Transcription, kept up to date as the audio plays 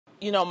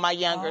you know, my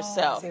younger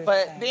self.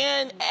 But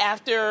then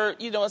after,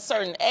 you know, a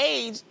certain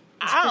age,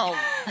 I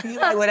don't... You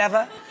like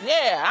whatever?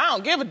 Yeah, I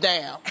don't give a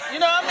damn. You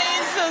know what I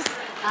mean? It's just,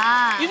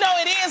 you know,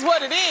 it is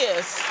what it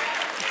is.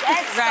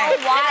 That's so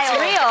wild. It's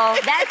real.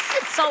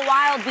 That's so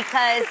wild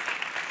because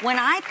when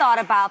I thought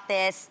about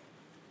this,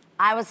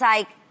 I was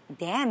like,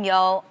 damn,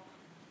 yo,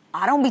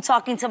 I don't be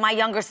talking to my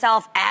younger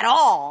self at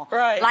all.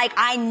 Right. Like,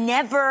 I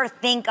never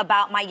think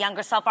about my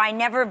younger self, or I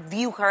never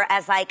view her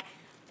as, like,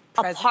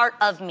 a part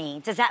of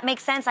me. Does that make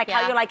sense? Like,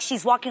 how you're like,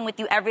 she's walking with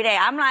you every day.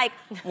 I'm like,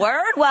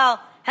 word? Well,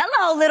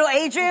 hello, little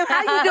Adrian.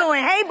 How you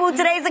doing? Hey, boo,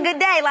 today's a good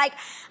day. Like,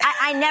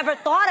 I never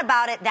thought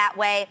about it that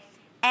way.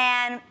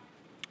 And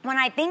when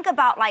I think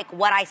about, like,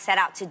 what I set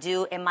out to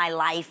do in my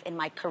life, in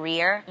my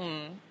career,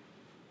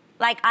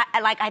 like,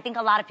 I think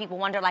a lot of people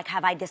wonder, like,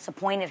 have I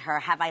disappointed her?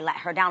 Have I let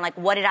her down? Like,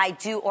 what did I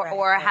do?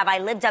 Or have I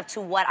lived up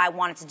to what I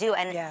wanted to do?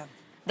 And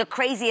the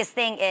craziest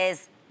thing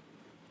is,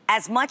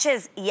 as much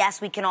as,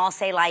 yes, we can all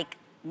say, like,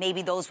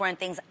 maybe those weren't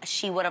things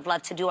she would have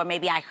loved to do, or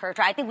maybe I hurt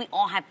her. I think we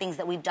all have things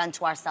that we've done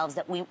to ourselves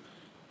that we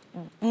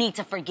need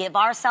to forgive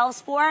ourselves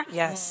for.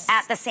 Yes.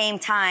 At the same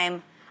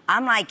time,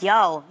 I'm like,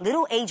 yo,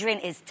 little Adrian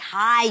is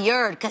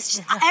tired,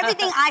 because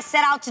everything I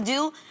set out to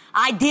do,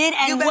 I did,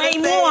 and way more. You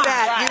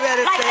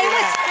better like, say it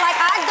was, that. like,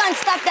 I've done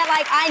stuff that,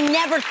 like, I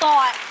never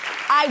thought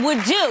I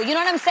would do. You know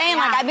what I'm saying?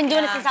 Like, I've been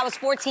doing it since I was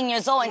 14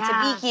 years old, and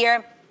to be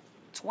here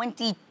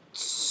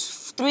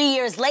 23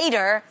 years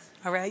later,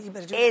 all right, you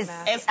better do is,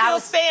 that. And still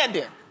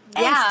standing.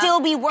 And still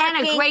be working.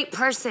 And a great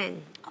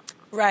person.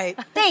 Right.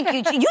 Thank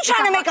you. You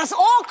trying to make us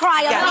all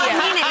cry about I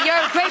mean it. You're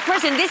a great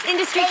person. This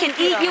industry can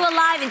eat you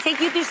alive and take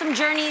you through some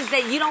journeys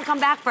that you don't come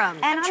back from.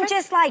 And I'm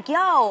just like,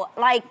 yo,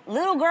 like,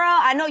 little girl,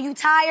 I know you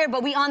tired,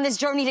 but we on this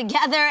journey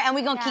together, and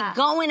we gonna keep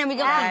going, and we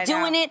gonna keep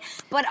doing it.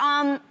 But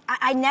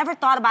I never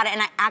thought about it,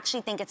 and I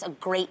actually think it's a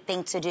great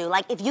thing to do.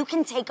 Like, if you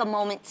can take a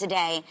moment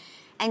today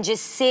and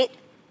just sit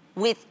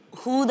with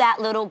who that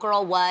little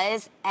girl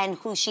was and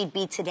who she'd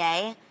be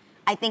today,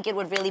 I think it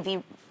would really be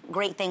a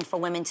great thing for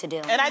women to do.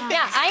 And I think...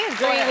 I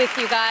agree with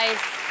you guys.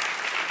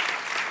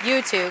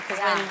 You two, because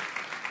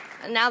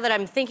now that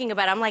I'm thinking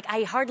about it, I'm like,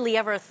 I hardly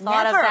ever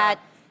thought of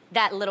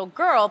that little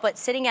girl, but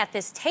sitting at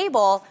this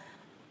table,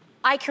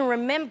 I can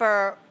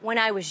remember when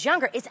I was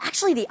younger, it's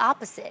actually the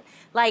opposite.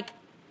 Like,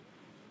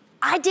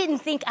 I didn't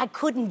think I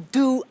could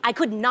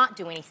not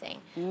do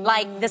anything.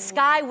 Like, the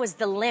sky was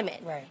the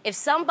limit. Right. If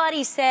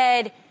somebody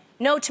said,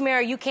 no,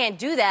 Tamara, you can't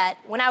do that,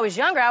 when I was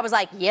younger, I was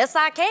like, yes,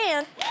 I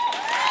can.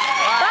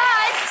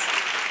 But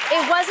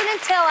it wasn't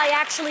until I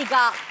actually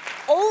got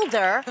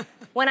older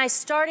when I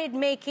started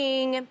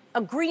making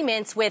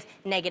agreements with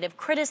negative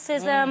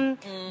criticism,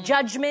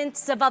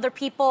 judgments of other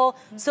people,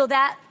 so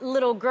that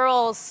little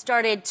girl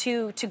started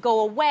to go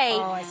away,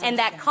 and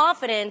that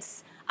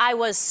confidence I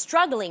was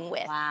struggling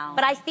with. Wow.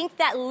 But I think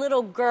that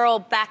little girl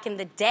back in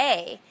the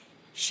day,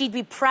 she'd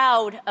be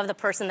proud of the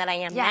person that I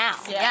am now.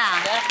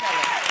 Yeah,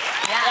 definitely.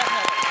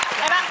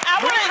 And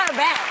I Bring her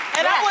back.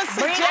 And I would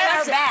Bring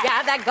suggest... her back. Yeah, I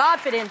have that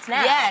confidence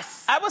now.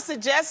 Yes. I would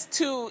suggest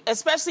to,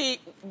 especially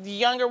the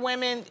younger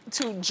women,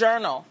 to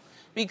journal.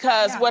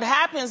 Because what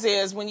happens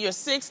is when you're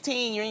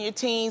 16, you're in your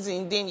teens,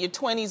 and then your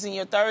 20s and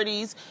your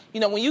 30s, you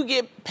know, when you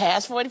get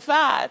past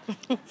 45,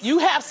 you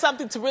have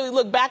something to really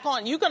look back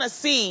on. You're going to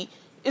see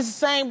it's the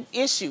same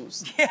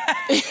issues.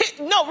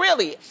 No,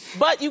 really.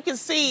 But you can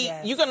see,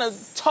 you're going to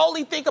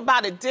totally think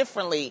about it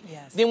differently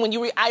than when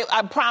you...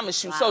 I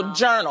promise you. So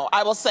journal.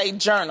 I will say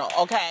journal,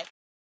 okay?